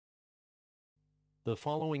The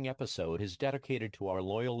following episode is dedicated to our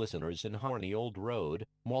loyal listeners in Harney Old Road,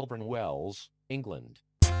 Malvern Wells, England.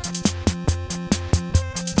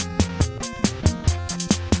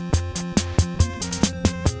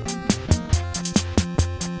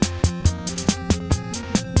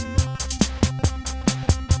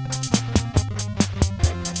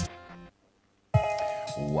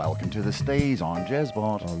 Welcome to the Stees. I'm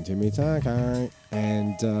Jezbot. I'm Timmy Taco,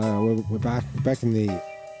 and we're back in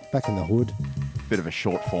the hood. Bit of a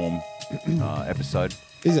short form episode.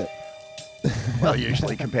 Is it? Well,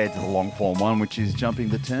 usually compared to the long form one, which is jumping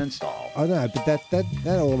the turnstile. I know, but that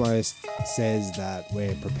almost says that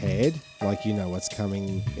we're prepared, like you know what's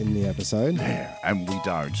coming in the episode. Yeah, and we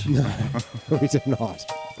don't. No, we do not.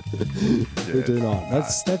 Yeah. We do not.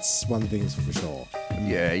 That's one thing's for sure.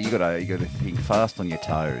 Yeah, you gotta think fast on your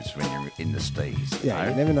toes when you're in the Stees. Yeah,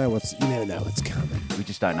 you never know what's coming. We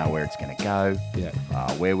just don't know where it's gonna go. Yeah,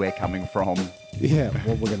 where we're coming from. yeah,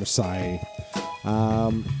 what we're gonna say.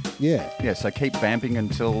 Yeah. Yeah, so keep vamping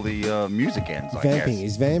until the music ends. I Vamping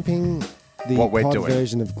guess. is vamping the What we're pod doing.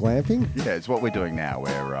 version of glamping. Yeah, it's what we're doing now.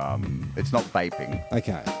 Where it's not vaping.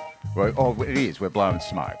 Okay, It is. We're blowing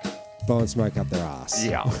smoke. blowing smoke up their ass.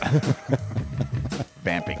 Yeah.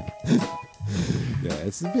 Vamping. Yeah,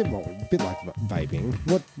 it's a bit like vaping.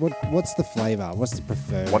 What's the flavour? What's the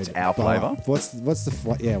preferred? What's our flavour?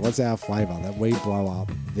 What's our flavour that we blow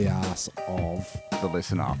up the ass of The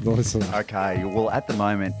listener. the listener? Okay, well, at the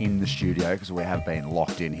moment in the studio, because we have been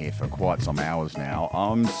locked in here for quite some hours now,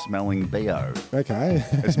 I'm smelling BO. Okay.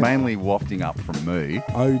 It's mainly wafting up from me.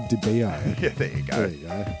 Ode to BO. Yeah, there you There go. you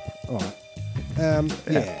go. All right.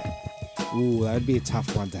 Yeah. Ooh, that would be a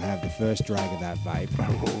tough one to have, the first drag of that vape.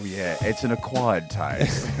 Oh, yeah, it's an acquired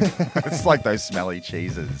taste. It's like those smelly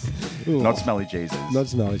cheeses. Ooh. Not smelly Jesus. Not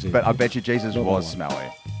smelly Jesus. But I bet you Jesus Not was that smelly.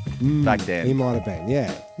 Back then. He might have been.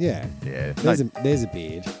 Yeah. Yeah. There's a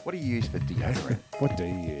beard. What do you use for deodorant? What do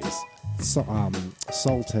you use? Salt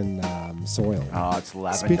and soil. Oh, it's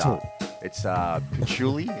lavender. Spittle. It's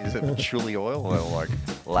patchouli. Is it patchouli oil or like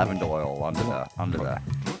lavender oil under the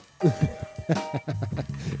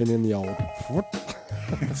And then the old...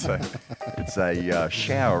 It's a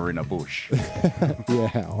shower in a bush.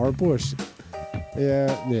 Yeah, or a bush.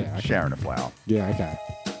 Yeah, okay. Shower in a flower. Yeah, okay.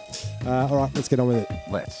 All right, let's get on with it.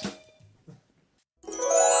 Let's.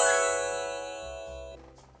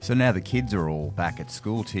 So now the kids are all back at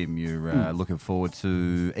school, Tim. You're looking forward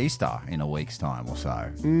to Easter in a week's time or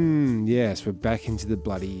so. Yes, we're back into the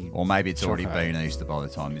bloody... Or maybe it's already Choco. been Easter by the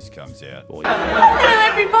time this comes out. Hello,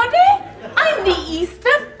 everybody. I'm the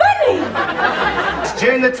Easter Bunny. It's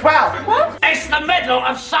June the 12th. What? It's the middle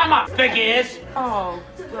of summer, big ears. Oh,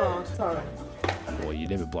 God, sorry. Well, you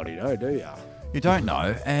never bloody know, do you? You don't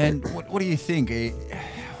know. And what do you think?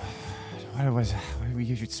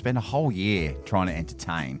 We should spend a whole year trying to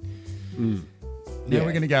entertain. Now Yeah.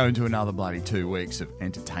 we're going to go into another bloody 2 weeks of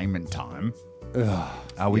entertainment time. Ugh.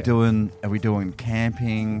 Are we doing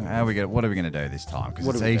camping? What are we going to do this time? Because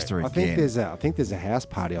What it's do we do? Easter I again. think there's a house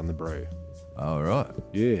party on the brew. All right.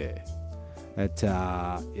 Yeah. At,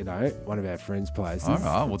 one of our friends' places. All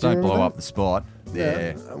right. Well, Do you don't blow remember up the spot.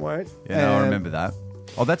 Yeah. that? I won't. Yeah, no, I remember that.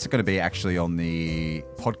 Oh, that's going to be actually on the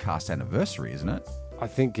podcast anniversary, isn't it? I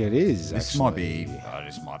think it is, This might be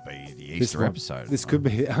the Easter episode. This could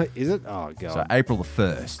be... Is it? Oh, God. So April the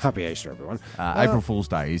 1st. Happy Easter, everyone. April Fool's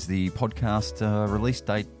Day is the podcast release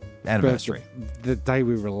date anniversary. The day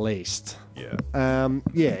we released. Yeah.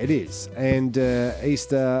 Yeah, it is. And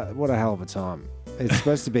Easter, what a hell of a time. It's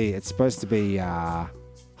supposed to be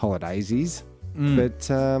holidaysies, but it's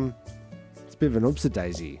a bit of an oopsie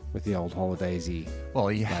daisy with the old holidaysy.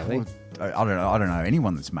 Well, yeah. Lately. Well, I don't know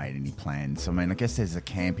anyone that's made any plans. I mean, I guess there's the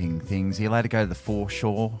camping things. Are you allowed to go to the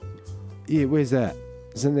foreshore? Yeah, where's that?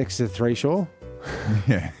 Is it next to Three Shore?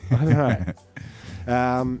 Yeah. I don't know.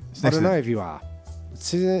 I next don't to- know if you are.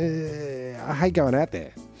 I hate going out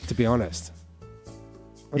there, to be honest.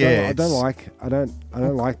 I don't like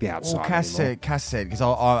the outside. Well, Cass said, because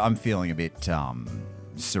I'm feeling a bit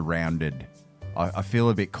surrounded. I feel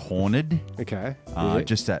a bit cornered. Okay.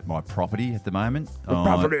 Just at my property at the moment.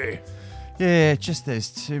 Property. Yeah, just there's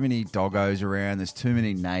too many doggos around. There's too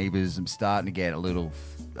many neighbours. I'm starting to get a little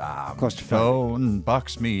Claustrophobic. phone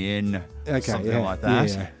bucks me in. Okay, something yeah, like that.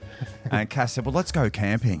 yeah. And Cass said, "Well, let's go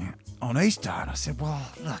camping on Easter." And I said, "Well,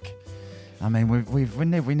 look, I mean,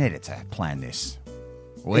 we needed to plan this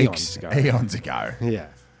weeks, eons ago. Yeah.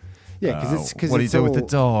 Yeah, because what do you do with the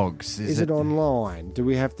dogs? Is it online? Do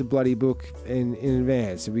we have to bloody book in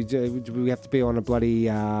advance? Do we have to be on a bloody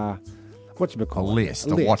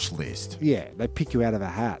whatchamacallit? a watch list? Yeah, they pick you out of a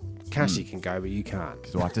hat Cassie can go, but you can't.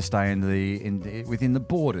 So I have to stay within the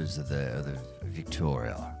borders of the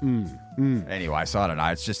Victoria. Anyway, so I don't know.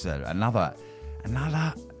 It's just another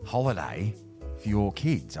holiday for your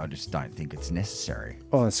kids. I just don't think it's necessary.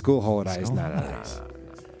 Oh, school holidays? No.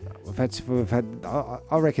 We've had.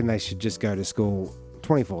 I reckon they should just go to school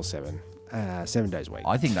 24/7, 7 days a week.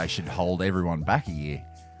 I think they should hold everyone back a year.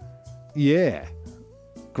 Yeah.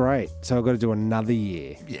 Great. So I've got to do another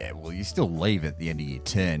year. Yeah, well, you still leave at the end of year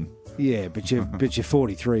 10. Yeah, but you're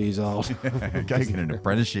 43 years old. Go get an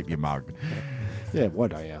apprenticeship, you mug. Yeah, why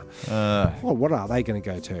don't you? Well, what are they going to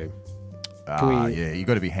go to? Yeah, you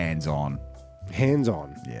got to be hands-on.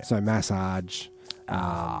 Hands-on? Yeah. So massage.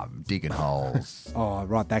 Digging holes. Oh,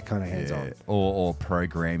 right, that kind of hands-on. Yeah. Or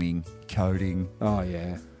programming, coding. Oh,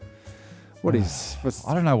 yeah. What's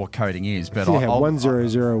I don't know what coding is, but yeah,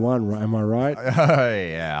 1001. Am I right? Oh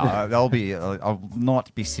yeah, I'll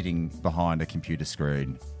not be sitting behind a computer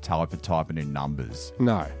screen typing in numbers.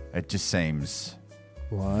 No, it just seems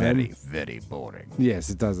One. very, very boring. Yes,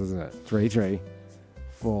 it does, doesn't it? 3, 3,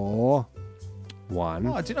 4, 1.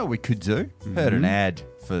 Oh, do you know what we could do? Heard an ad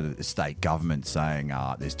for the state government saying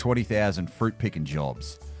there's 20,000 fruit picking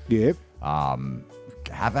jobs. Yep.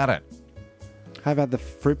 Have at it. How about the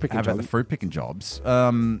fruit picking How job? about the fruit picking jobs?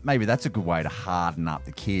 Maybe that's a good way to harden up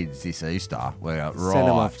the kids this Easter. We're Send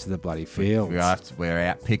them off to the bloody fields. We're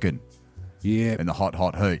out picking Yeah. in the hot,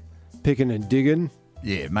 hot heat. Picking and digging.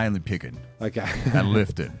 Yeah, mainly picking Okay. and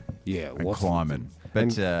lifting Yeah. and climbing.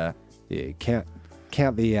 But yeah,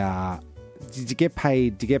 count the. Did you get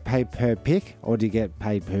paid? Do you get paid per pick or do you get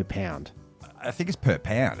paid per pound? I think it's per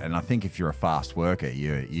pound, and I think if you're a fast worker,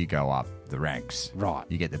 you go up the ranks. Right.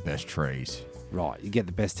 You get the best trees. Right, you get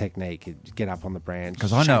the best technique. You get up on the branch.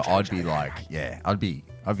 Because I know I'd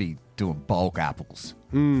be doing bulk apples.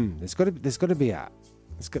 There's got to be a.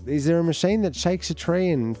 Is there a machine that shakes a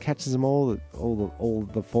tree and catches them all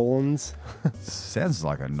the fallens? Sounds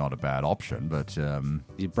like not a bad option, but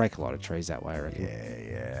You break a lot of trees that way, I reckon.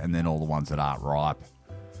 yeah, and then all the ones that aren't ripe.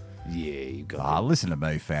 Yeah, you got. Listen to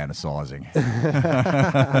me fantasizing.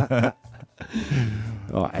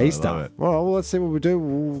 Easter. love it. Well, let's see what we do.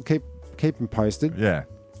 We'll keep them posted. Yeah.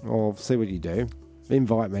 Or see what you do.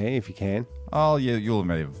 Invite me if you can. Oh, yeah, you'll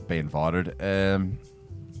be invited,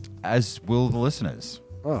 as will the listeners.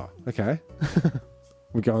 Oh, okay.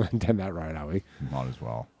 We're going down that road, are we? Might as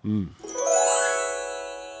well.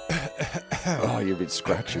 Oh, you're a bit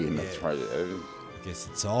scratchy in the throat. Guess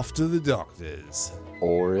it's off to the doctors.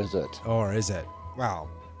 Or is it? Or is it? Well,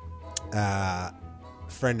 a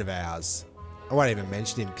friend of ours. I won't even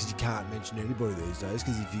mention him because you can't mention anybody these days.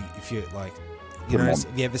 Because if you like, have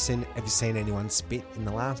you ever seen anyone spit in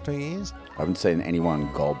the last 2 years? I haven't seen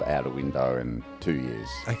anyone gob out a window in 2 years.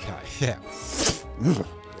 Okay, yeah.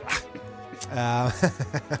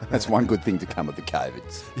 That's one good thing to come of the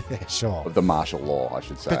COVIDs. Yeah, sure. Of the martial law, I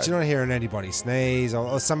should say. But you're not hearing anybody sneeze,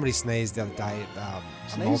 or somebody sneezed the other day.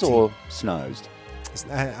 Sneeze or snoozed?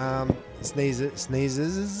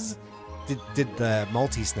 Sneezes did the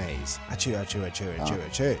multi sneeze, achoo achoo achoo achoo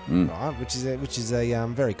achoo, right? Which is a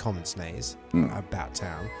very common sneeze about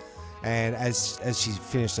town. And as she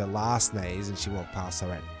finished her last sneeze and she walked past, I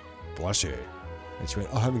went, "Bless you," and she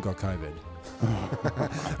went, "I haven't got COVID."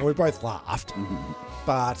 And we both laughed,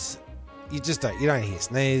 but you don't hear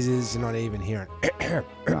sneezes. You're not even hearing.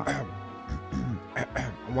 I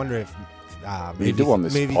wonder if you do on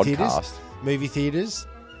this podcast. Movie theaters.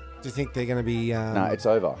 Do you think they're going to be? No, it's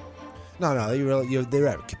over. No, they're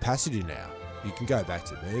at capacity now. You can go back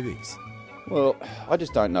to the movies. Well, I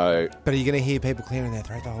just don't know. But are you going to hear people clearing their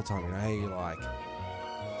throat the whole time? You know, you like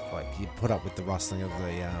you put up with the rustling of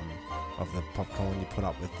the popcorn. You put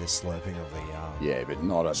up with the slurping of the yeah, but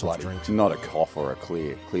not a soft bloody, drinks. not a cough or a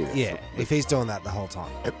clear. Yeah, if he's doing that the whole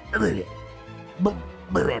time,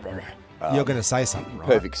 you're going to say something, right?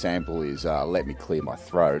 Perfect sample is "Let me clear my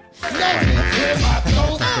throat."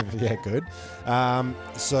 Yeah, good.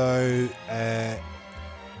 So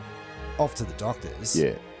off to the doctors.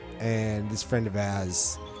 Yeah. And this friend of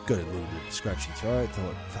ours got a little bit of scratchy throat.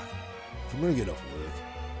 Thought, fuck, if I'm going to get off work,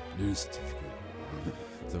 new certificate,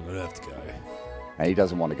 so I'm going to have to go. And he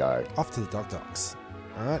doesn't want to go. Off to the docs.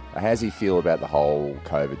 All right. How's he feel about the whole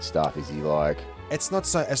COVID stuff? Is he like? It's not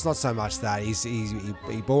so much that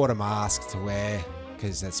he bought a mask to wear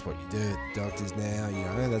because that's what you do at the doctors now. You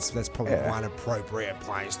know, that's probably one appropriate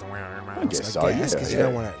place to wear a mask. I guess so, because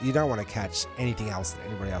you don't want to catch anything else that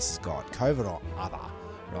anybody else has got, COVID or other.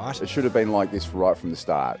 Right. It should have been like this right from the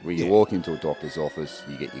start, where you walk into a doctor's office,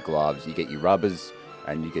 you get your gloves, you get your rubbers,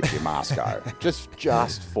 and you get your mask-o. just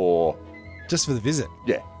for the visit.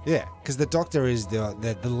 Yeah. Yeah, because the doctor is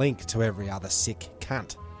the link to every other sick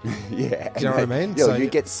cunt. Yeah. Do you know what I mean? Yeah, So- you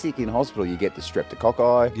get sick in hospital. You get the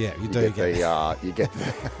streptococci. Yeah, you you do get the, you get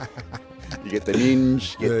the, you get the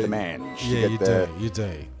ninge, you get the mange. Yeah, you get do. You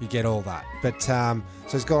do. You get all that. But so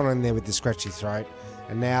he's gone in there with the scratchy throat,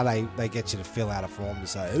 and now they get you to fill out a form to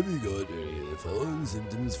say, have you got any of the following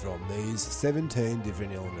symptoms from these 17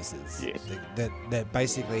 different illnesses? Yes. That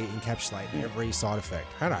basically encapsulate every side effect.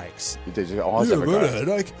 Headaches. Your eyes have a go.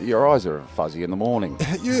 headache. Your eyes are fuzzy in the morning.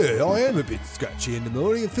 Yeah, I am a bit scratchy in the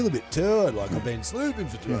morning. I feel a bit tired, like I've been sleeping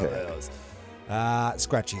for 12 hours.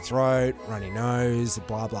 Scratchy throat, runny nose,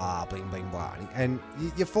 blah, blah, bling, bling, blah. And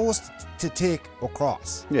you're forced to tick or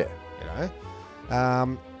cross, Yeah. you know?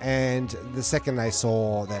 And the second they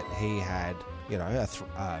saw that he had, you know,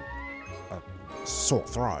 a sore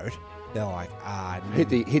throat, they're like, Hit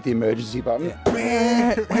the emergency button.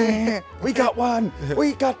 We got one.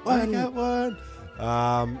 We got I one. got one.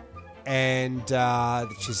 And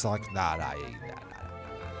she's like, no, you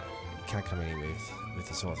can't come in here with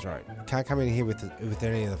a sore throat. You can't come in here with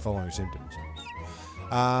any of the following symptoms.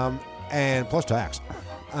 And plus tax.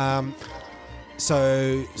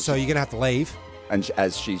 So you're gonna have to leave. And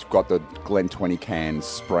as she's got the Glen 20 cans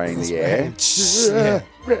spraying the air.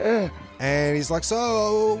 Yeah. And he's like,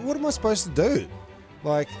 so what am I supposed to do?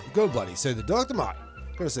 Like, go bloody see the doctor, mate.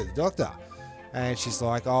 Got to see the doctor. And she's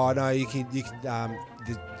like, oh no, you can.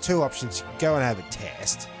 The two options: you can go and have a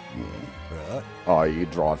test. Right. Oh, you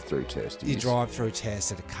drive-through test. You drive through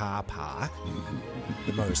test at a car park,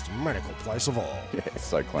 the most medical place of all. Yeah,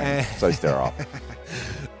 so clean, so sterile.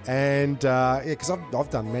 And because I've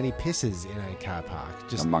done many pisses in a car park,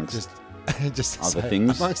 just Amongst just other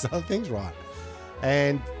things? amongst other things, right?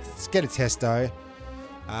 And let's get a testo.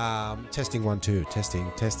 Testing 1 2,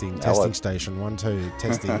 testing station 1 2,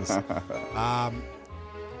 testings.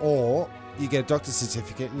 Or you get a doctor's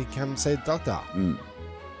certificate and you come and see the doctor.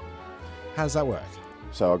 How does that work?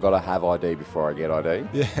 So I got to have ID before I get ID.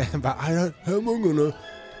 Yeah, but I don't. How am I gonna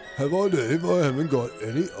have ID if I haven't got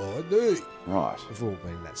any ID? Right. We've all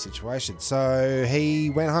been in that situation. So he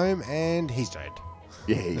went home and he's dead.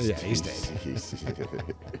 Yeah, he's dead.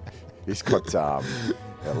 He's got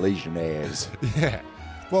legionnaires. Yeah.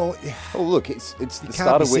 Well, Oh look, it's the can't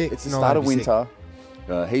start be of sick, it's the not start of allowed to be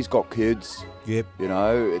winter. He's got kids. yep. You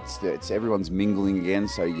know, it's everyone's mingling again,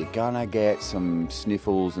 so you're gonna get some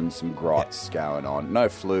sniffles and some grots going on. No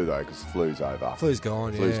flu though, because flu's over. Flu's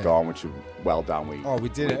gone. Flu's yeah. gone, which is well done. We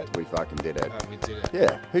did it. We fucking did it. We did it.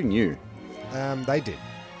 Yeah, who knew? They did.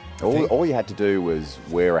 All you had to do was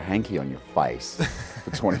wear a hanky on your face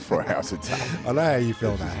for 24 hours a day. I know how you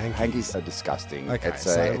feel about hankies. Hankies are disgusting. Okay,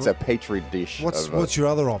 It's a petri dish. What's your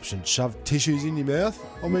other option? Shove tissues in your mouth?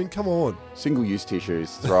 I mean, come on. Single-use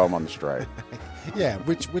tissues? Throw them on the street. Yeah,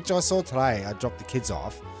 which I saw today. I dropped the kids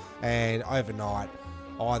off, and overnight,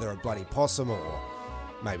 either a bloody possum or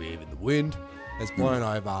maybe even the wind has blown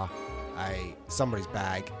over somebody's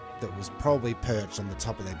bag that was probably perched on the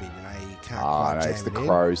top of their bin. You know, you can't quite No, jam it's the it in.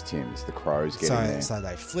 crows, Tim. It's the crows getting there. So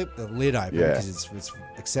they flip the lid open Yeah. because it's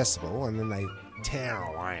accessible, and then they tear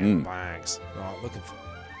away in bags, right, looking for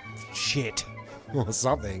shit or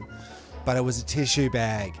something. But it was a tissue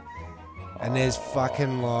bag, and there's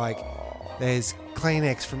fucking there's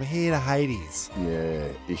Kleenex from here to Hades. Yeah.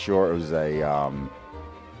 You sure it was a...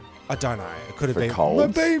 I don't know. It could have For been colds?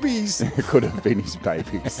 my babies. it could have been his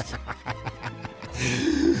babies.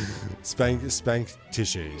 Spank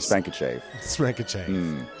tissues. Spankerchief. Spankerchief.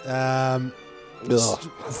 Mm.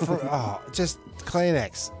 Just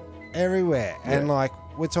Kleenex everywhere, and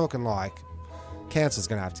we're talking council's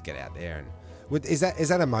going to have to get out there. And is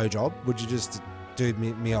that a mo job? Would you just do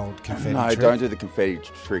me old confetti? No, trick? don't do the confetti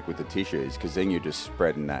trick with the tissues, because then you're just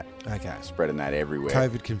spreading that everywhere.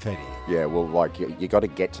 COVID confetti. Yeah, well, you got to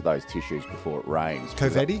get to those tissues before it rains.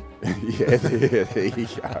 Confetti? Yeah, there you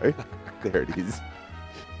go. There it is.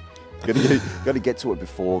 Got to get to it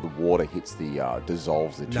before the water hits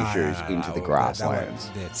dissolves the tissues into the grasslands.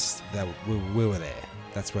 We were there.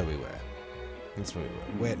 That's where we were. That's where we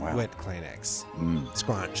were. Wet Kleenex,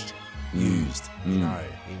 scrunched, used. You know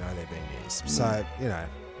they're being used. So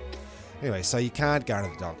Anyway, so you can't go to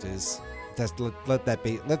the doctors. Just let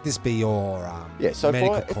this be your So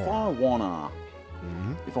medical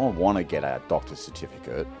if I wanna get a doctor's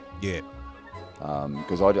certificate,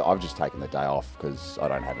 because I've just taken the day off because I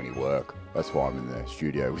don't have any work. That's why I'm in the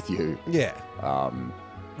studio with you. Yeah.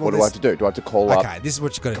 What do I have to do? Do I have to call up? Okay, this is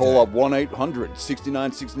what you got to do. Call up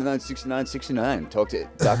 1-800-69-69-69-69. Talk to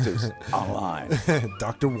doctors online.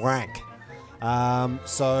 Dr. Wank.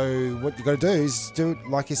 So what you got to do is do it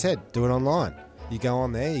like you said. Do it online. You go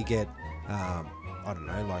on there. You get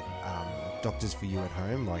Doctors for You at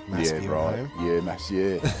Home, like Mass Yeah, for You right. at Home. Yeah, Mass,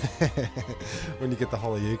 yeah. When you get the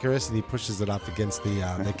Holy Eucharist and he pushes it up against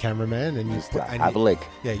the cameraman and you Just and have a you- lick.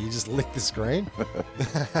 Yeah, you just lick the screen.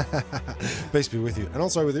 Peace be with you, and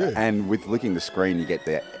also with you. And with licking the screen, you get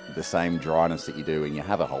the same dryness that you do when you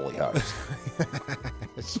have a Holy Host.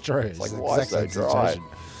 It's true. It's like, the why exact so same dry? situation.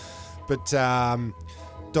 But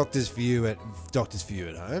Doctors for You at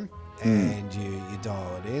Home, and you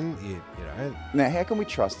dial it in. You know. Now, how can we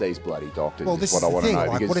trust these bloody doctors? Well, is this what is I the want to thing. know.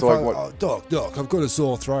 Like, Because what if like, Doc, I've got a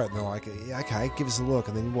sore throat, and they're like, yeah, okay, give us a look,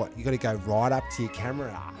 and then what? You got to go right up to your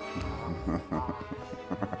camera.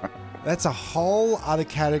 That's a whole other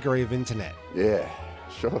category of internet. Yeah,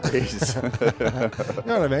 sure is. You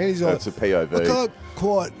know what I mean? He's like, That's a POV. I can't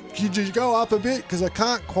quite. Could you go up a bit because I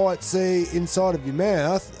can't quite see inside of your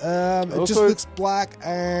mouth. It just Also- looks black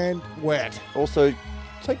and wet. Also,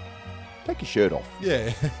 take your shirt off.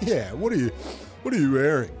 Yeah, yeah. What are you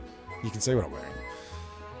wearing? You can see what I'm wearing.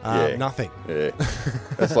 Yeah. Nothing. Yeah.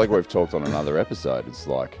 It's like we've talked on another episode. It's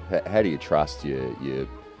like, how do you trust your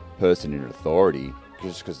person in authority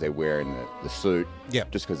just because they're wearing the suit? Yep.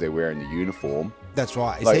 Just because they're wearing the uniform? That's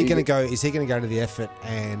right. Is Like, he you going to get- go? Is he going to go to the effort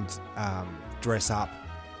and dress up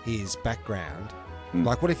his background? Hmm.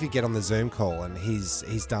 Like, what if you get on the Zoom call and he's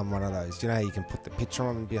done one of those? You know, how you can put the picture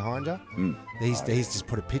on behind you. He's just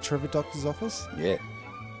put a picture of a doctor's office. Yeah.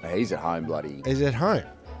 He's at home, bloody. Is at home.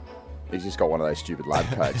 He's just got one of those stupid lab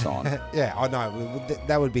coats on. Yeah, I know.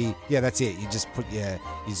 That would be. Yeah, that's it. You just put your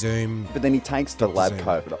Zoom. But then he takes the Dr. lab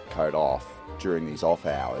Zoom. coat off during these off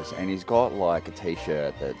hours, and he's got like a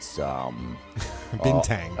t-shirt that's Bintang.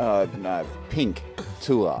 no, pink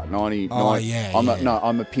tour 90. Oh, 90 yeah, I'm yeah.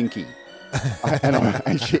 I'm a pinky,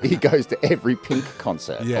 and he goes to every Pink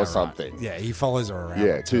concert Yeah, or right. something. Yeah, he follows her around.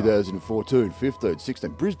 Yeah, the tour. 2014, 15,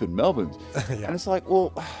 16, Brisbane, Melbourne, Yeah. and it's like,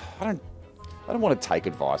 well, I don't want to take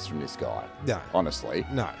advice from this guy. No. Honestly.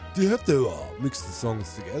 No. Do you have to mix the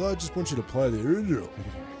songs together? I just want you to play the original.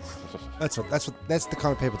 That's the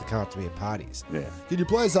kind of people that come up to me at parties. Yeah. Can you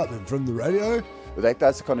play something from the radio? But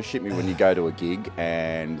that's the kind of shit me when you go to a gig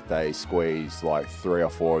and they squeeze like 3 or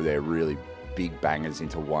 4 of their really big bangers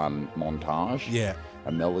into one montage. Yeah.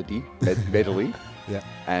 A melody, medley. Yeah.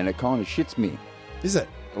 And it kind of shits me Is it?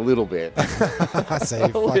 a little bit. I say,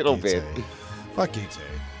 fuck little you bit. Too. Fuck you too.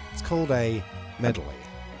 It's called a medley.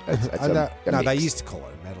 It's No, a they mix. used to call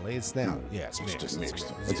it a medley. It's now, yeah, it's mixed. just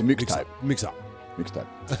mixed. It's It's a mixtape. Mix up. Mixtape.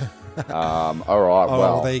 All right, Oh,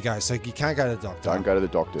 well, there you go. So you can't go to the doctor. don't go to the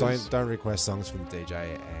doctors. Don't request songs from the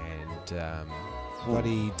DJ, and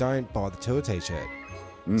bloody don't buy the tour T-shirt.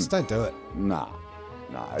 Just don't do it. Nah.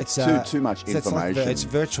 It's It's too much it's like information. it's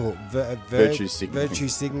virtual Virtue signaling. Virtue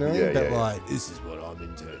signaling, Yeah, but yeah, yeah. like this is what I'm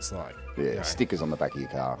into. It's like yeah, you know, stickers on the back of your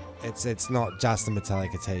car. it's not just the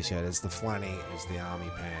Metallica T-shirt. It's the flanny. It's the army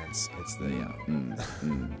pants. It's the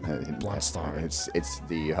Bloodstones. It's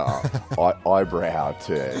the eyebrow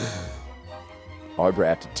to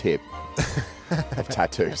tip of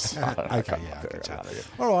tattoos. I don't know. Okay, yeah, I I gotcha.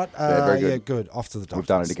 don't know. All right. very good. Yeah, good. Off to the doctor. We've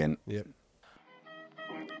done it again. Yep.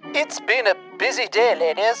 It's been a busy day,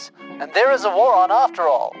 ladies, and there is a war on after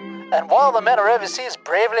all. And while the men are overseas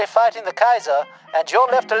bravely fighting the Kaiser, and you're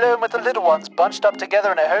left alone with the little ones bunched up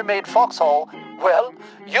together in a homemade foxhole, well,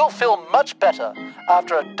 you'll feel much better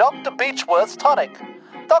after a Dr. Beechworth's tonic.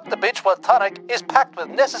 Dr. Beechworth tonic is packed with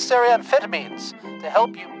necessary amphetamines to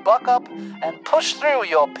help you buck up and push through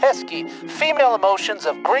your pesky female emotions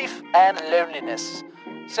of grief and loneliness.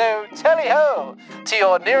 So tally-ho to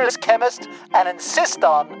your nearest chemist and insist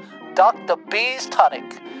on Dr. B's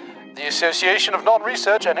tonic. The Association of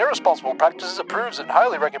Non-Research and Irresponsible Practices approves and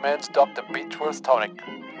highly recommends Dr. Beechworth's tonic.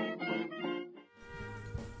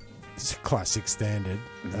 It's a classic standard.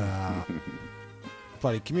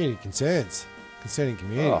 Bloody community concerns concerning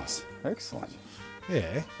communities. Oh, excellent.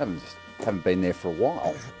 Yeah. Haven't been there for a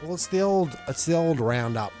while. Well, it's the old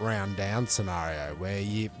round up, round down scenario where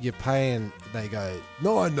you're paying. They go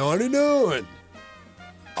 $9.99.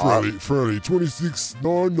 Freddie,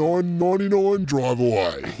 26.99.99 drive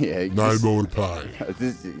away. Yeah. No more to pay.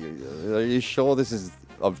 Are you sure this is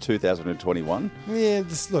of 2021? Yeah,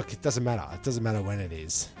 look, it doesn't matter. It doesn't matter when it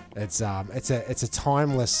is. It's a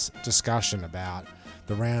timeless discussion about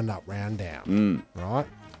the round up, round down. Right?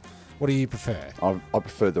 What do you prefer? I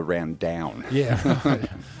prefer the round down. Yeah.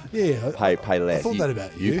 Yeah. Pay less. I thought that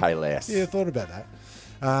about you. You pay less. Yeah, I thought about that.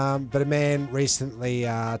 But a man recently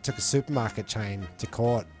took a supermarket chain to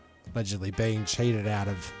court, allegedly being cheated out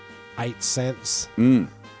of 8 cents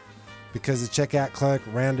because the checkout clerk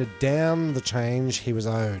rounded down the change he was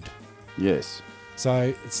owed. Yes.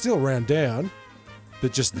 So it's still round down,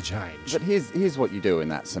 but just the change. But here's what you do in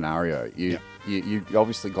that scenario. You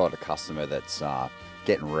obviously got a customer that's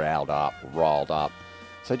getting riled up.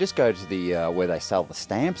 So just go to the where they sell the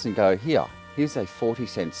stamps and go, here's a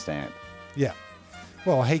 40-cent stamp. Yeah.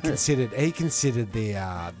 Well, he considered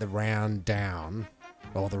the round down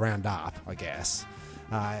or the round up, I guess.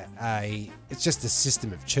 It's just a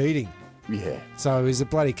system of cheating. Yeah. So he's a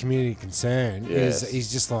bloody community concern. Yes.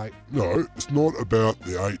 He's just like, No, it's not about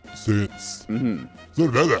the 8 cents. Mm-hmm. It's not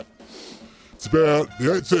about that. It's about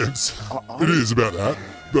the 8 cents. It is about that,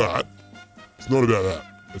 but it's not about that.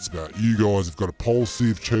 It's about you guys have got a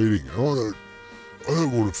policy of cheating. I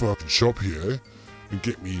don't want to fucking shop here and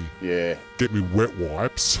get me wet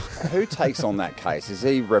wipes. Who takes on that case? Is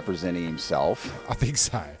he representing himself? I think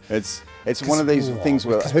so. It's one of these things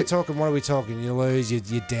where we're talking. What are we talking? You lose.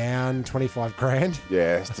 You're down 25 grand.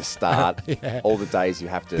 Yeah, it's to start. Yeah. All the days you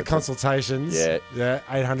have to. The consultations. Yeah.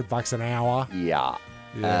 $800 an hour. Yeah.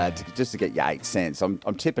 Yeah. Just to get you 8 cents. I'm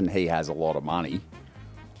tipping he has a lot of money.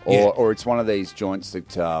 Or it's one of these joints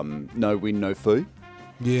that no win, no fee.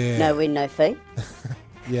 Yeah. No win, no fee.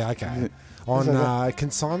 Yeah. Okay. On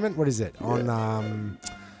consignment, what is it? On.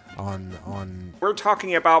 We're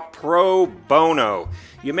talking about pro bono.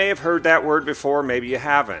 You may have heard that word before, maybe you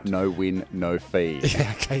haven't. No win, no fee.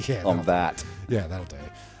 Yeah. Okay. Yeah. On that. Yeah, that'll do.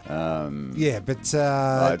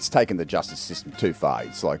 But it's taken the justice system too far.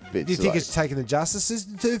 It's like do you think it's taken the justice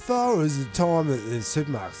system too far, or is it time that the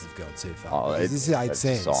supermarkets have gone too far? This is 8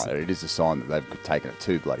 cents. It is a sign that they've taken it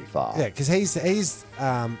too bloody far. Yeah, because he's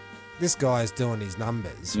this guy's doing his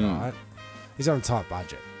numbers, right? He's on a tight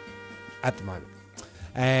budget at the moment,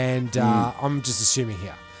 and I'm just assuming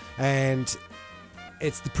here, and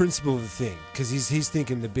it's the principle of the thing, because he's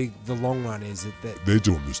thinking the long run is that They're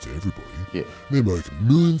doing this to everybody. Yeah. They're making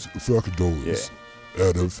millions of fucking dollars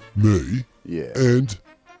out of me and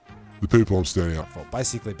the people I'm standing up for.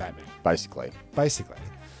 Basically, Batman. Basically.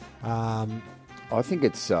 I think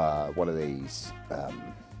it's one of these.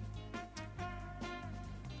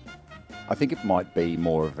 I think it might be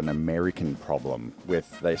more of an American problem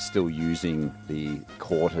with they're still using the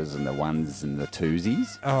quarters and the ones and the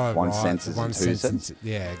twosies. Oh, 1 right. cents and 2 cents.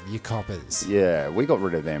 Yeah, your coppers. Yeah, we got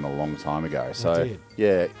rid of them a long time ago. So, did.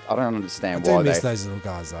 yeah, I don't understand I why do miss those little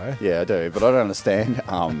guys, though. Yeah, I do, but I don't understand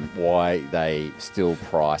why they still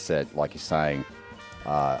price it, like you're saying,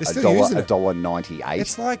 $1.98.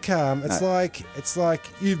 It's like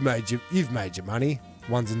you've made your money.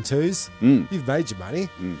 Ones and twos. You've made your money.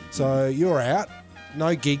 So you're out.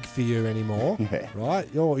 No gig for you anymore. Right?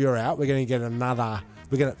 You're out. We're going to get another.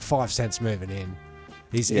 We're going to 5 cents moving in.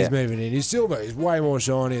 He's moving in. He's silver. He's way more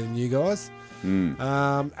shiny than you guys.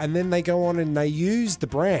 And then they go on and they use the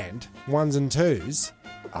brand ones and twos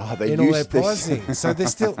in all their pricing. So they're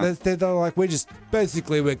still they're like, we're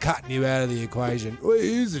cutting you out of the equation. We're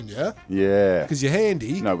using you. Yeah. Because you're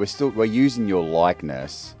handy. No, we're using your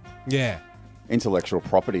likeness. Yeah. Intellectual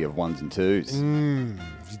property of ones and twos.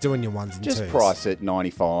 You're doing your ones and twos. Just price it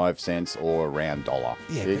 95 cents or around $1.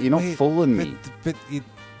 Yeah, you're not fooling me. But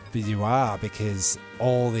you are, because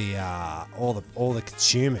all the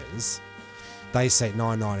consumers, they say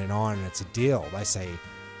 $9.99 and it's a deal. They say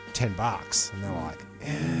 $10 and they're like,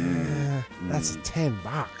 that's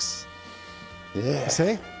 $10. Yeah.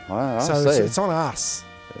 See? I so see. it's on us.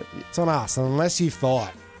 It's on us, and unless you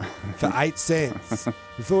fight for 8 cents.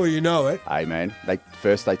 Before you know it. Hey, man. They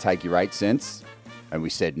take your 8 cents, and we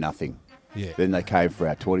said nothing. Yeah. Then they came for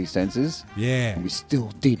our 20 cents. Yeah. And we still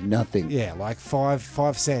did nothing. Yeah, like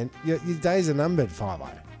 5 cent. Your days are numbered, 5-0.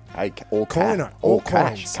 Hey, all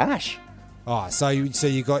coins. Cash. Oh, so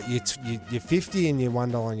you got your 50 and your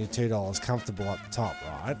 $1 and your $2 comfortable at the top,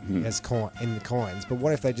 right? As in the coins. But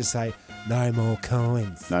what if they just say no more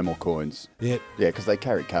coins? No more coins. Yeah. Yeah, because they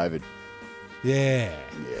carried COVID. Yeah.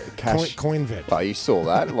 Yeah, cash. Coinvid. Oh, you saw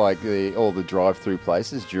that? Like all the drive-through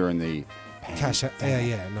places during the cash.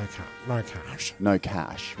 Yeah. No cash. No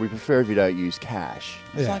cash. We prefer if you don't use cash.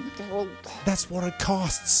 It's Yeah. like, well, that's what it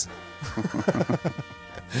costs.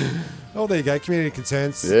 Oh, there you go. Community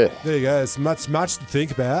concerns. Yeah. There you go. It's much to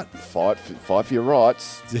think about. Fight for your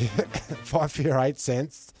rights. Yeah. Fight for your 8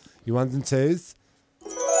 cents. Your ones and twos.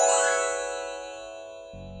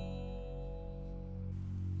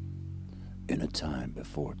 In a time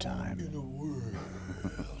before time. In a world.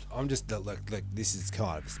 I'm just look. This is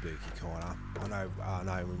kind of a spooky corner. I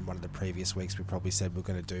know. In one of the previous weeks we probably said we're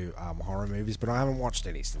going to do horror movies, but I haven't watched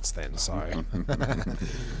any since then. So,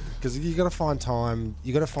 because you got to find time.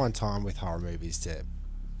 You got to find time with horror movies to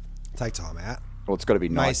take time out. Well, it's got to be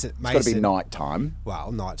night. It's got to be night time.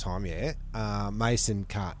 Well, night time, yeah. Mason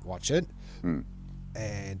can't watch it,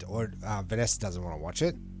 or Vanessa doesn't want to watch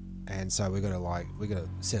it. and so we got to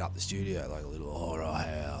set up the studio like a little horror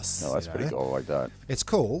house. No, that's pretty cool. I like that. It's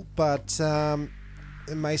cool, but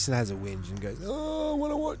Mason has a whinge and goes, "Oh, I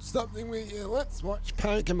want to watch something with you. Let's watch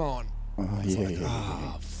Pokemon." Oh,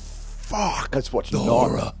 yeah. Fuck. Let's watch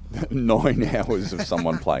Dora. 9 hours of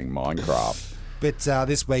someone playing Minecraft. But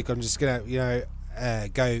this week I'm just gonna,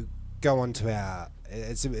 go onto our.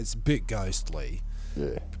 It's a bit ghostly.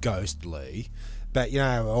 Yeah. Ghostly, but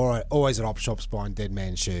always at op shops buying Dead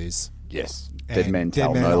Man shoes. Yes. And Dead men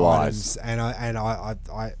tell no items. lies. And I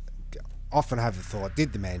often have the thought: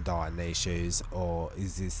 did the man die in these shoes, or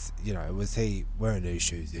is this? Was he wearing these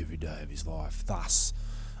shoes every day of his life, thus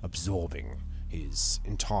absorbing his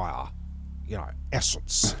entire,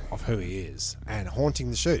 essence of who he is and haunting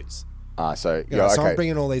the shoes? So So I'm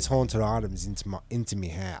bringing all these haunted items into my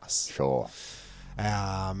house. Sure.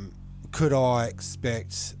 Could I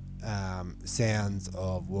expect sounds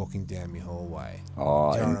of walking down my hallway?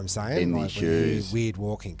 Oh, do you know what I'm saying? in Like these shoes. weird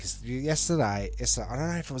walking. Because yesterday, I don't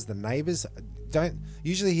know if it was the neighbours. Don't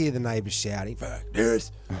usually hear the neighbours shouting, "Fuck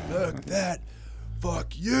this, fuck that, fuck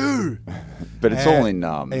you." But it's all in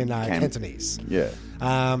Cantonese. Yeah.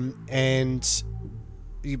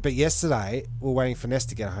 But yesterday we were waiting for Ness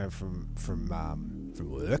to get home from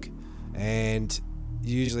work, and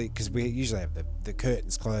usually because we usually have the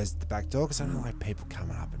curtains closed at the back door because I don't like people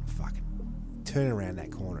coming up and fucking turning around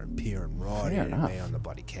that corner and peering right in at me on the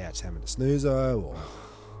bloody couch having a snoozo or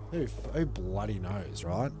who bloody knows,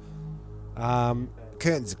 right?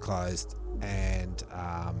 Curtains are closed and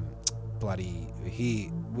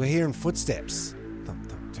we're hearing footsteps.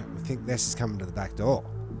 We think Ness is coming to the back door.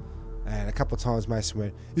 And a couple of times Mason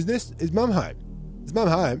went, is Mum home? Is Mum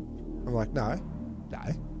home? I'm like, no.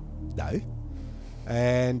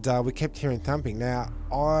 And we kept hearing thumping. Now,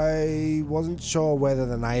 I wasn't sure whether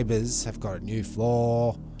the neighbours have got a new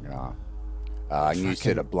floor. New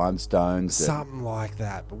set of Blundstones. Something like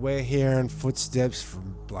that. But we're hearing footsteps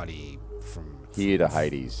from here to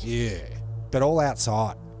Hades. Yeah. But all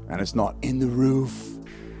outside. And it's not in the roof.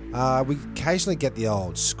 We occasionally get the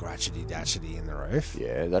old scratchety-datchety in the roof.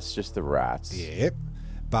 Yeah, that's just the rats. Yep.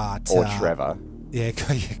 But or Trevor. Yeah,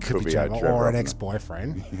 could be Trevor or an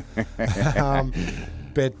ex-boyfriend.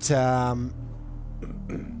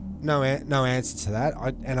 No answer to that.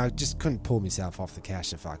 I just couldn't pull myself off the couch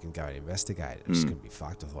to fucking go and investigate it. I just couldn't be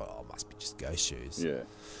fucked. I thought, it must be just ghost shoes. Yeah.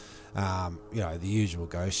 The usual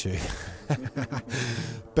ghost shoe.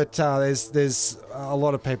 But there's a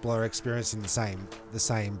lot of people are experiencing the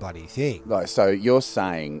same bloody thing. Like, so you're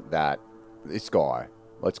saying that this guy,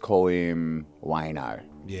 let's call him Wayno.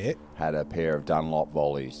 Yeah. Had a pair of Dunlop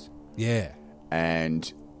volleys. Yeah.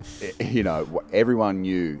 And, everyone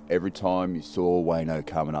knew every time you saw Wayno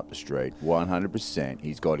coming up the street, 100%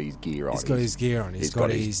 he's got his gear on. He's got his gear on. He's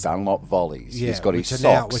got his Dunlop volleys. Yeah, he's got his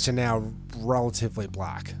socks. Which are now relatively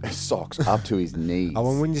black. Socks up to his knees.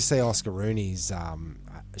 When you see Oscar Rooney's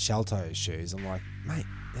shell-toe shoes, I'm like, mate,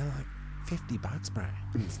 they're like $50, bro.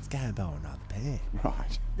 Let's go and buy another pair.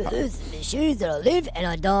 Right. Those are the shoes that I live and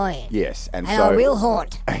I die in. Yes, and so I will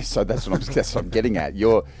haunt. So that's what I'm getting at.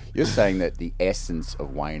 You're saying that the essence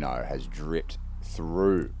of Wayno has dripped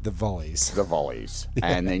through the volleys,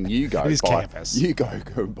 and then you go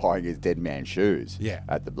go buying his Dead Man shoes. Yeah.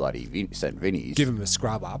 At the bloody St. Vinny's. Give him a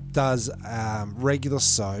scrub up. Does regular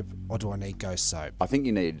soap or do I need ghost soap? I think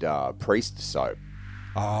you need priest soap.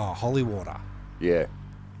 Oh, holy water. Yeah.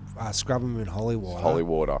 Scrub them in holy water. Holy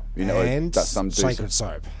water. And sacred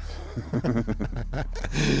soap.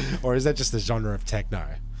 Or is that just the genre of techno?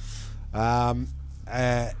 A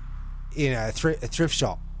thrift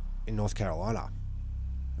shop in North Carolina.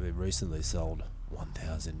 We recently sold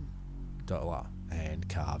 $1,000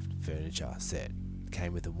 hand-carved furniture set.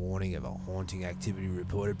 Came with a warning of a haunting activity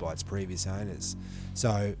reported by its previous owners.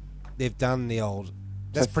 So they've done the old...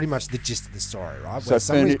 That's pretty much the gist of the story, right? Where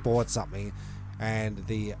somebody's bought something... And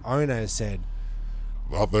the owner said,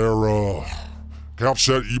 "That there couch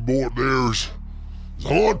set you bought there's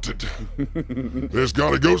haunted. There's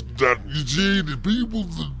got a ghost that you see the people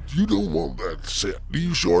that you don't want that set. Are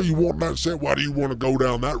you sure you want that set? Why do you want to go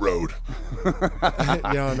down that road?"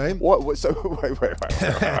 You know what I mean? What? So wait.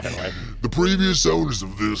 The previous owners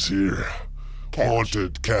of this here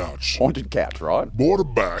haunted couch, right? Bought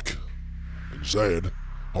it back and said,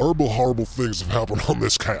 horrible things have happened on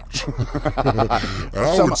this couch. And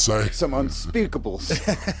I would say... Some unspeakables.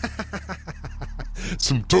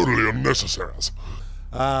 Some totally unnecessaries.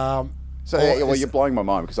 You're blowing my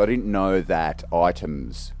mind because I didn't know that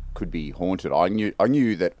items could be haunted. I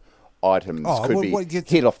knew that items Oh, could well, be what gets-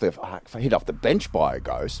 hit off the bench by a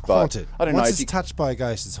ghost. But Haunted. I don't Once know it's if you, touched by a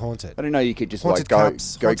ghost, it's haunted. I don't know. You could just Haunted like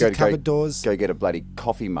cups, haunted cupboard doors. Go get a bloody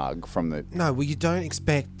coffee mug from the. No, well, you don't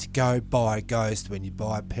expect to go buy a ghost when you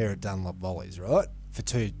buy a pair of Dunlop Volleys, right? For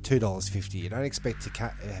 $2.50. You don't expect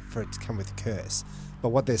for it to come with a curse. But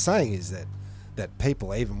what they're saying is that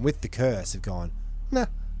people, even with the curse, have gone, nah,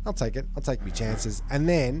 I'll take it. I'll take my chances. And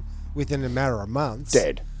then, within a matter of months...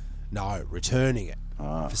 Dead. No, returning it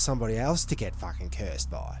for somebody else to get fucking cursed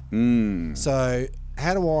by. Mm. So,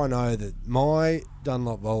 how do I know that my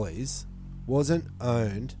Dunlop Volleys wasn't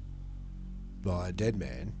owned by a dead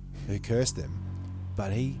man who cursed them,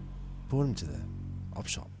 but he brought them to the op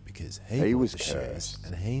shop because he was the shares cursed.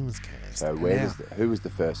 and he was cursed. So And where now- was who was the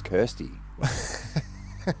first Kirsty?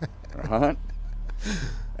 Right?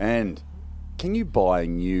 And can you buy a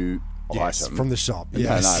new Yes, item from the shop. No,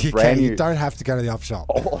 Yes, no, you brand can. new. You don't have to go to the op shop.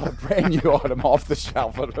 A brand new item off the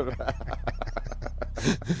shelf.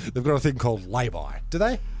 They've got a thing called lay-by. Do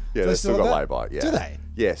they? Yeah, Do they've still have got that? lay-by. Yeah. Do they?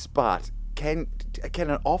 Yes, but can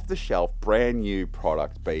an off-the-shelf brand new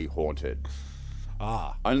product be haunted?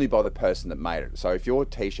 Only by the person that made it. So if your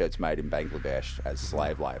T-shirt's made in Bangladesh as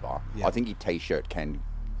slave labour, Yeah. I think your T-shirt can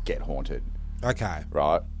get haunted, Okay.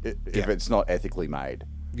 right? If Yeah. it's not ethically made.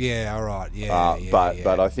 Yeah. All right. Yeah.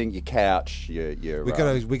 But I think your couch, your We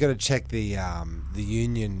got to check the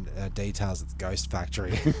union details at the Ghost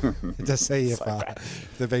Factory to see if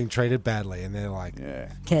they're being treated badly, and they're like,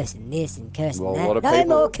 Cursing this and cursing Well, a that. lot of No people-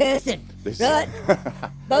 more cursing. This- Right? Right,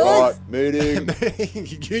 Boys, meeting.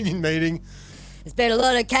 union meeting. there's been a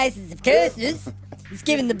lot of cases of curses. It's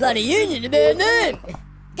given the bloody union a bad name.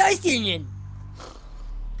 Ghost Union.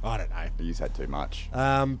 I don't know. You had too much.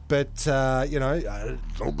 But you know, I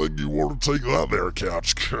don't think you want to take that there,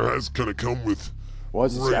 couch. It's going to come with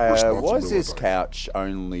Was great this responsibility. couch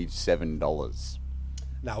only $7?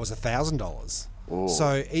 no, it was $1,000.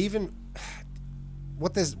 So even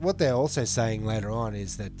what they're also saying later on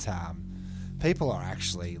is that people are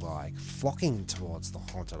actually like flocking towards the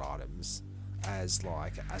haunted items as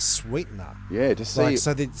like a sweetener. Yeah, to see. Like,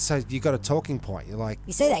 so you got a talking point. You're like,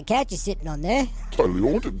 You see that couch you're sitting on there? Totally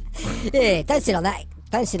haunted. Yeah, don't sit on that.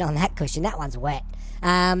 Don't sit on that cushion. That one's wet.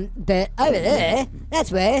 But over there,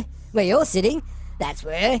 that's where you're sitting. That's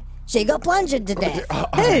where she got plunged to death.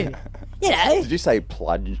 Who? You know. Did you say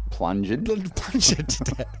plunged? plunged to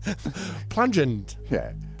death. Plunged.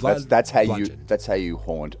 Yeah, Blood- that's how bludgeon. that's how you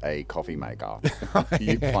haunt a coffee maker.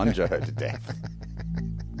 You plunge her to death.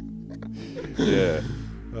 Yeah.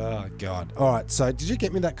 Oh God. All right. So did you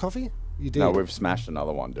get me that coffee? You did. No, we've smashed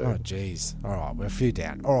another one, dude. Oh jeez. All right, we're a few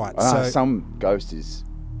down. All right. Ah, So some ghost is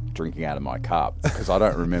drinking out of my cup because I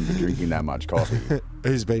don't remember drinking that much coffee.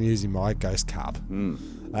 who's been using my ghost cup?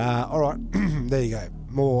 All right. There you go.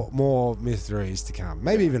 More mysteries to come.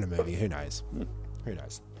 Maybe even a movie. Who knows? Who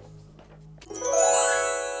knows?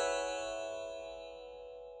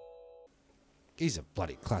 He's a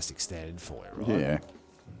bloody classic standard for you, right? Yeah,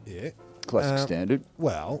 Yeah. classic standard.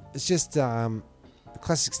 Well, it's just a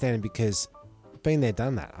classic standard because been there,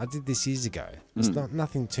 done that. I did this years ago. It's not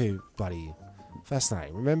nothing too bloody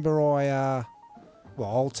fascinating. Remember, I'll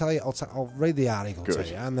tell you. I'll read the article Good. to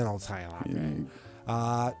you, and then I'll tell you.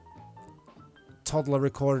 Yeah. Toddler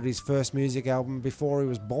recorded his first music album before he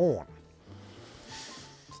was born.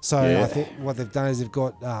 So Yeah. I think what they've done is they've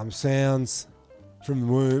got sounds from the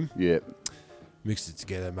womb, Yep. mixed it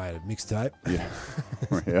together, made a mixtape. Yeah.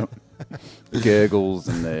 Yep. Gurgles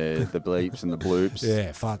and the bleeps and the bloops.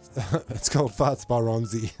 Yeah, farts. It's called Farts by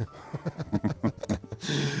Ronzi.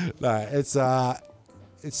 No,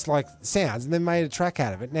 it's like sounds, and then made a track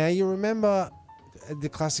out of it. Now you remember the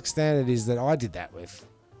classic standard is that I did that with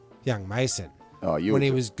Young Mason Oh, you when were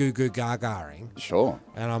he was goo goo gagaring, sure.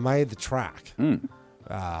 and I made the track.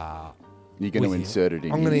 You're going to with him. insert it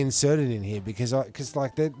in. I'm going to here. insert it in here because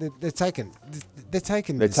like they're taking They're the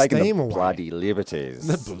taking steam the away. bloody liberties.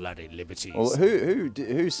 The bloody liberties. Well,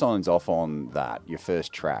 who signs off on that? Your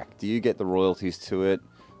first track. Do you get the royalties to it?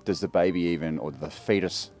 Does the baby even or the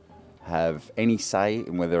fetus have any say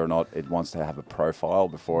in whether or not it wants to have a profile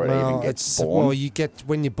before it even gets born? Well, you get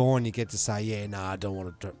when you're born, you get to say, yeah, no, I don't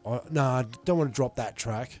want to drop that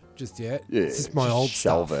track just yet. Yeah, It's just my just old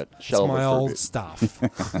shelve stuff. it. It's Shelve it my for a old bit.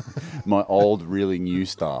 stuff. My old, really new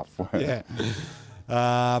stuff. Yeah.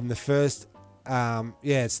 The first,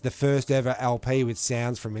 it's the first ever LP with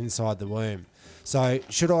sounds from inside the womb. So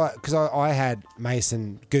should I? Because I had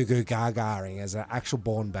Mason goo goo gagaring as an actual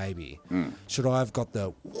born baby. Should I have got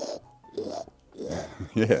the?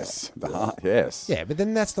 Yes, the heart. Yes. Yeah, but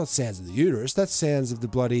then that's not sounds of the uterus. That's sounds of the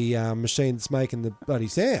bloody machine that's making the bloody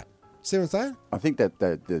sound. See what I'm saying? I think that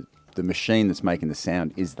the the machine that's making the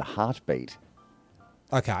sound is the heartbeat.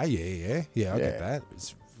 Okay, yeah. I get that.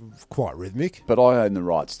 It's quite rhythmic. But I own the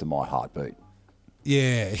rights to my heartbeat.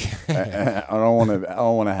 Yeah. I don't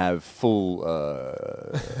want to have full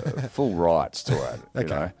rights to it. You Okay.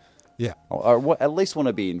 know? Yeah. I at least want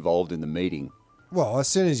to be involved in the meeting. Well, as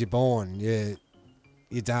soon as you're born, you're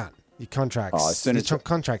done. Your contract's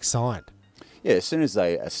contract's signed. Yeah, as soon as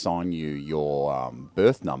they assign you your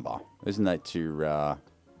birth number, isn't that to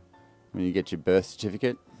when you get your birth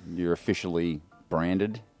certificate, you're officially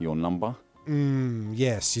branded your number?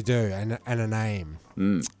 Yes, you do, and a name.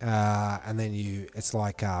 And then it's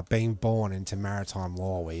like being born into maritime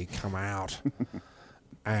law, where you come out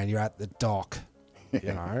and you're at the dock,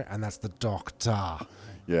 you know, and that's the doctor.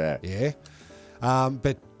 Yeah. Yeah.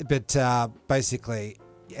 But basically,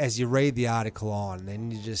 as you read the article on, then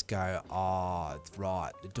you just go, oh, it's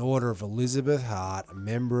right. The daughter of Elizabeth Hart, a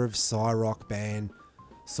member of Psyrock band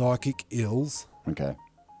Psychic Ills. Okay.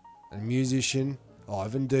 And musician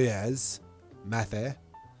Ivan Diaz, Mather.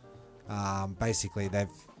 Basically, they're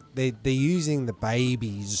using the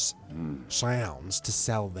baby's sounds to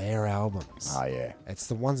sell their albums. Oh, yeah. It's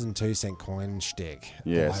the 1 and 2 cent coin shtick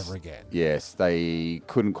Yes. all over again. Yes, they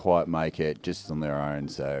couldn't quite make it just on their own,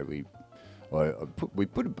 so we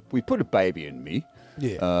put a baby in me.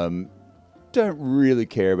 Yeah. Don't really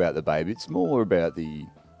care about the baby. It's more about the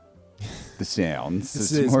sounds.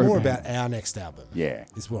 It's more about our next album. Yeah.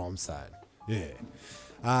 Is what I'm saying. Yeah.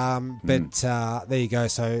 But there you go.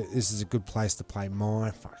 So this is a good place to play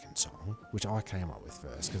my fucking song, which I came up with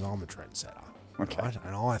first because I'm a trendsetter. Okay. Right?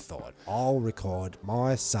 And I thought, I'll record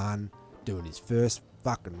my son doing his first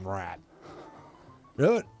fucking rap.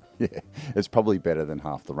 Right? Yeah, it's probably better than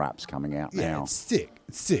half the raps coming out Yeah, now. it's sick.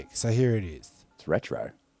 It's sick. So here it is. It's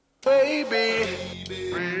retro. Baby.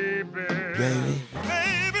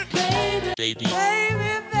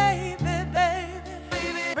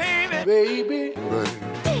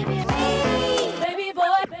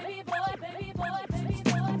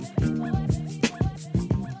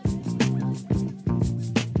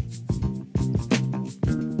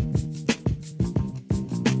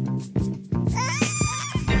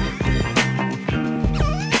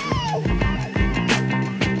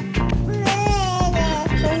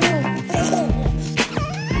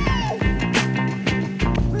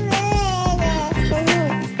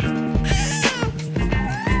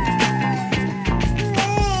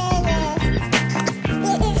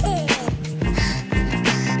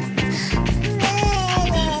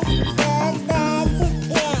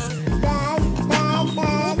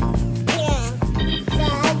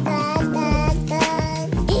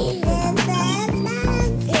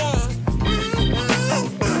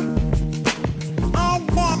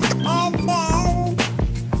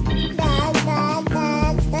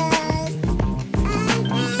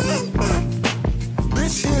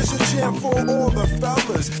 This here's a jam for all the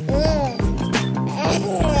fellas.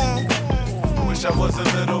 Wish I was a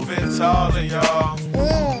little bit taller, y'all.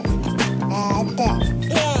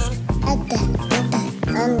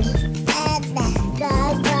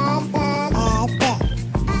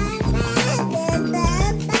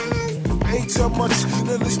 Ain't so much,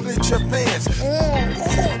 nearly split your pants.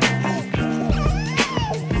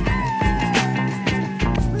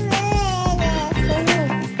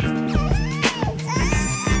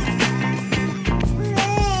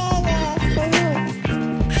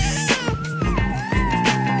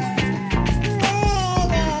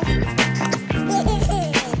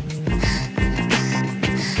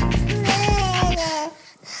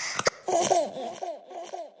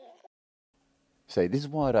 See, this is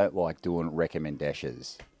why I don't like doing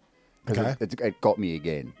recommendations. Okay. It got me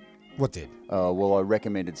again. What did? Well, I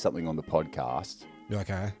recommended something on the podcast,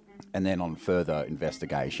 Okay. and then on further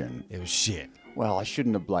investigation, It was shit. well, I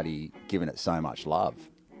shouldn't have bloody given it so much love.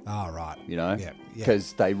 Oh, right. You know? Yeah.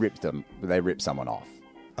 Because they ripped someone off.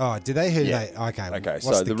 Oh, did they? Who Yeah. they? Okay. Okay,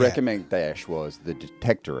 what's so the gap? recommendation was The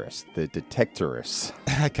Detectorist.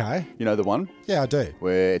 Okay. You know the one? Yeah, I do.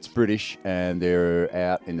 Where it's British and they're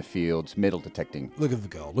out in the fields metal detecting. Looking for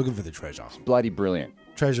gold, looking for the treasure. Bloody brilliant.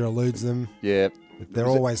 Treasure eludes them. Yeah. They're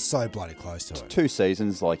always so bloody close to it. 2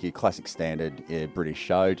 seasons, like your classic standard British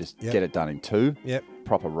show. Just Yep. get it done in 2. Yep.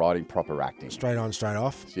 Proper writing, proper acting. Straight on, straight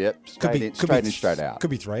off. Yep. Straight in, straight out. Could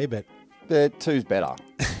be 3, but The 2's better.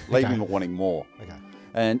 Leave Okay. him wanting more. okay.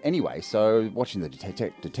 And anyway, so watching the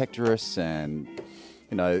Detectorists, and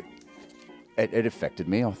you know, it affected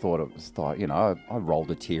me. I thought it was like, you know, I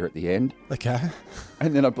rolled a tear at the end, Okay.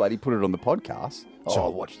 and then I bloody put it on the podcast. Sure. Oh,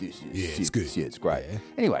 watch this. Yeah, it's good. Yeah, it's great. Yeah.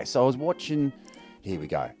 Anyway, so I was watching. Here we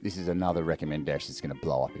go. This is another recommendation that's going to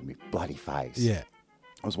blow up in my bloody face. Yeah.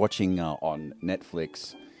 I was watching on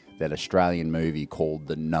Netflix that Australian movie called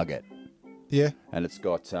The Nugget. Yeah. And it's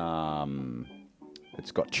got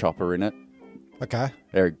Chopper in it. Okay.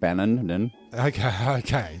 Eric Bannon.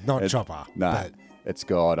 Okay. Not Chopper. No. But, It's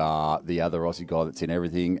got the other Aussie guy that's in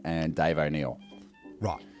everything and Dave O'Neill.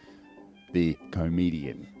 right. The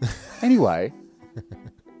comedian. Anyway,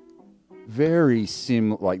 very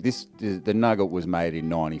similar. Like this, The Nugget was made in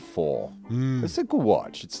 '94. It's a good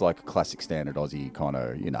watch. It's like a classic standard Aussie kind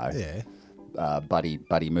of,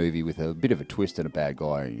 buddy movie with a bit of a twist and a bad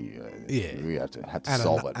guy. You have to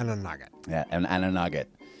solve it. And a nugget. Yeah, and a nugget.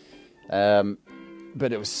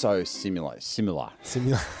 But it was so similar. Simulation.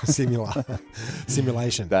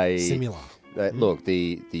 Look,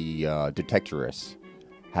 the detectorists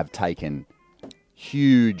have taken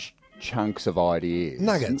huge chunks of ideas.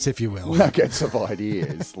 Nuggets, if you will. Nuggets of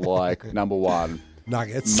ideas. Like, number one,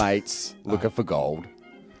 Nuggets. Mates looking for gold.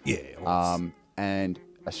 Yeah. And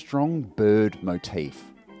a strong bird motif.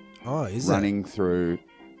 Oh, is running through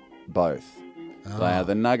both. Now,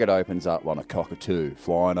 the Nugget opens up on a cockatoo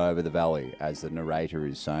flying over the valley as the narrator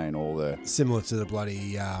is saying all the... Similar to the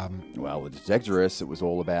bloody... Well, the detectorists, it was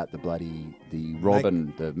all about the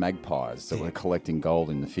robin, the magpies that were collecting gold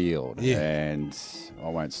in the field. Yeah. And I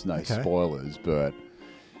won't spoilers, but...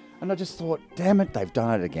 And I just thought, damn it, they've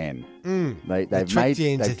done it again. They tricked you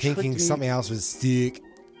into thinking something else was stick.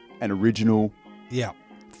 An original. Yeah.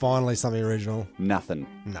 Finally something original. Nothing.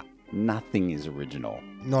 No. Nothing is original.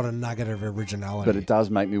 Not a nugget of originality. But it does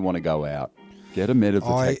make me want to go out, get a metal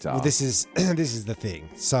detector. Well, this is the thing.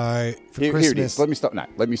 So for here Christmas, it is. Let me stop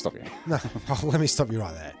you. No, let me stop you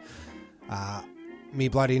right there. Me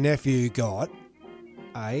bloody nephew got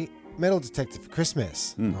a metal detector for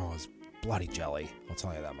Christmas. I was bloody jelly. I'll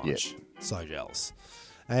tell you that much. Yeah. So jealous.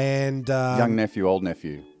 And young nephew, old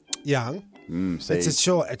nephew. Young. See? It's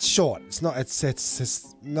short. It's not.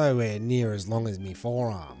 It's nowhere near as long as me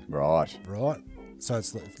forearm. Right. So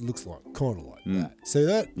it looks like kind of like that. See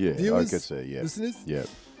that? Yeah, Viewers, I could see. Yeah, listeners. Yeah.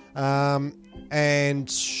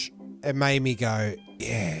 And it made me go,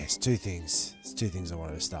 yeah. It's two things. I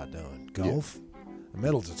wanted to start doing: golf, and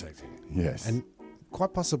metal detecting. Yes. And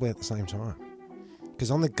quite possibly at the same time.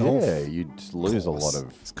 Because on the golf, you'd lose a lot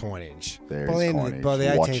of coinage. There by is the coinage. by the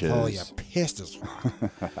 18th Watches. hole, you're pissed as fuck.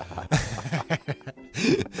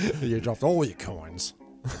 You dropped all your coins.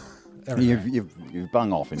 You've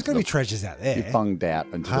bung off. There's got to be treasures out there. You've bunged out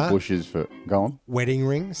into the bushes for... Go on. Wedding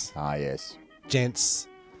rings. Ah, yes. Gents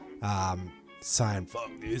saying, fuck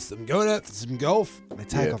this, I'm going out for some golf. They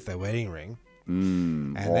take off their wedding ring.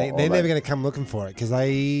 And they're never going to come looking for it because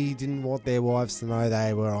they didn't want their wives to know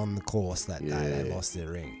they were on the course that day. They lost their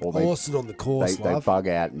ring. Or lost it on the course, they bug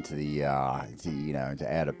out into the into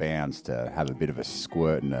out of bounds to have a bit of a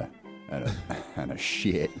squirt and a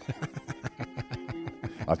shit.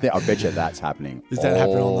 I bet you that's happening. Does that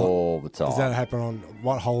happen all the time? Does that happen on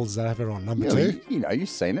what hole does that happen on? Number two? You've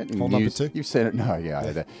seen it in Hole the number news. two? You've seen it. No,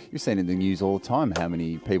 you've seen it in the news all the time. How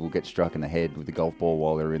many people get struck in the head with a golf ball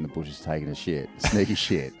while they're in the bushes taking a shit? Sneaky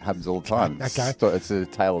shit happens all the time. Okay. It's a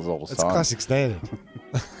tale as old as It's time. classic standard.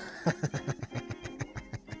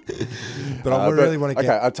 But I really want to get...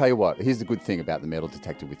 Okay, I'll tell you what. Here's the good thing about the metal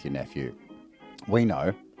detector with your nephew. We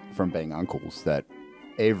know from being uncles that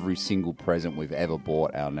every single present we've ever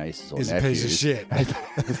bought our nieces or is nephews a piece of shit.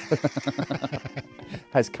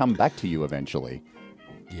 has come back to you eventually.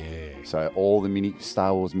 Yeah. So all the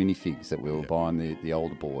Star Wars minifigs that we were buying the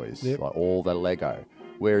older boys, like all the Lego.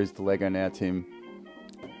 Where is the Lego now, Tim?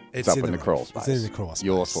 It's up in the crawl space. It's in the crawl space.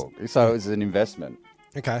 Your fault. So it's an investment.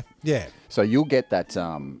 Okay. Yeah. So you'll get that,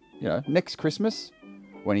 next Christmas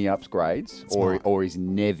when he upgrades, or he's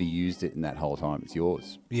never used it in that whole time. It's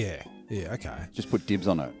yours. Yeah. Yeah. Okay. Just put dibs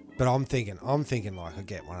on it. But I'm thinking like I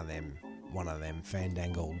get one of them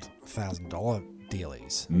fandangled $1,000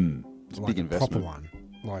 dealies. It's a like big investment. Proper one,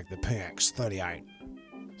 like the PX38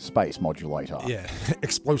 space modulator. Yeah,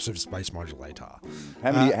 explosive space modulator.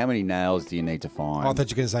 How many nails do you need to find? I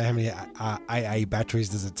thought you were going to say how many AA batteries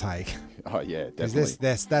does it take? Oh yeah, Because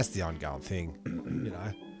definitely. that's the ongoing thing, you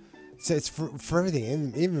know. So it's for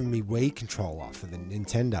everything, even me Wii controller for the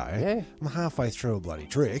Nintendo. Yeah. I'm halfway through a bloody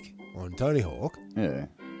trick on Tony Hawk. Yeah.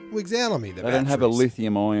 Wigs out on me. They don't have a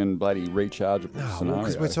lithium-ion bloody rechargeable No, scenario.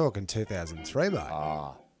 because we're talking 2003, mate.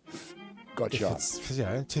 Ah, gotcha. If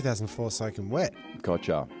it's 2004 soaking wet.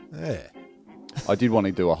 Gotcha. Yeah. I did want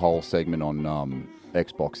to do a whole segment on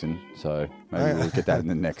Xboxing, so maybe we'll get that in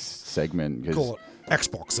the next segment. Call it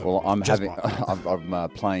Xboxing. Well, I'm Just I'm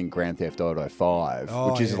playing Grand Theft Auto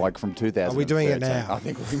 5, which is like from 2013. Are we doing it now? I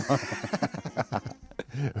think we might.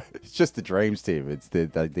 It's just the dreams, Tim.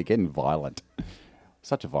 They're getting violent.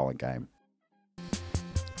 Such a violent game.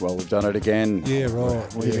 Well, we've done it again. Yeah,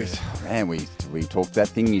 right. Man, we talked. That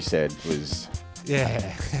thing you said was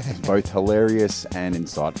Yeah. both hilarious and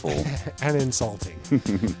insightful. And insulting.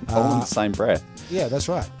 All in the same breath. Yeah, that's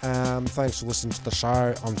right. Thanks for listening to the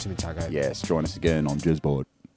show. I'm Timmy Tuggo. Yes, join us again on Jizzboard.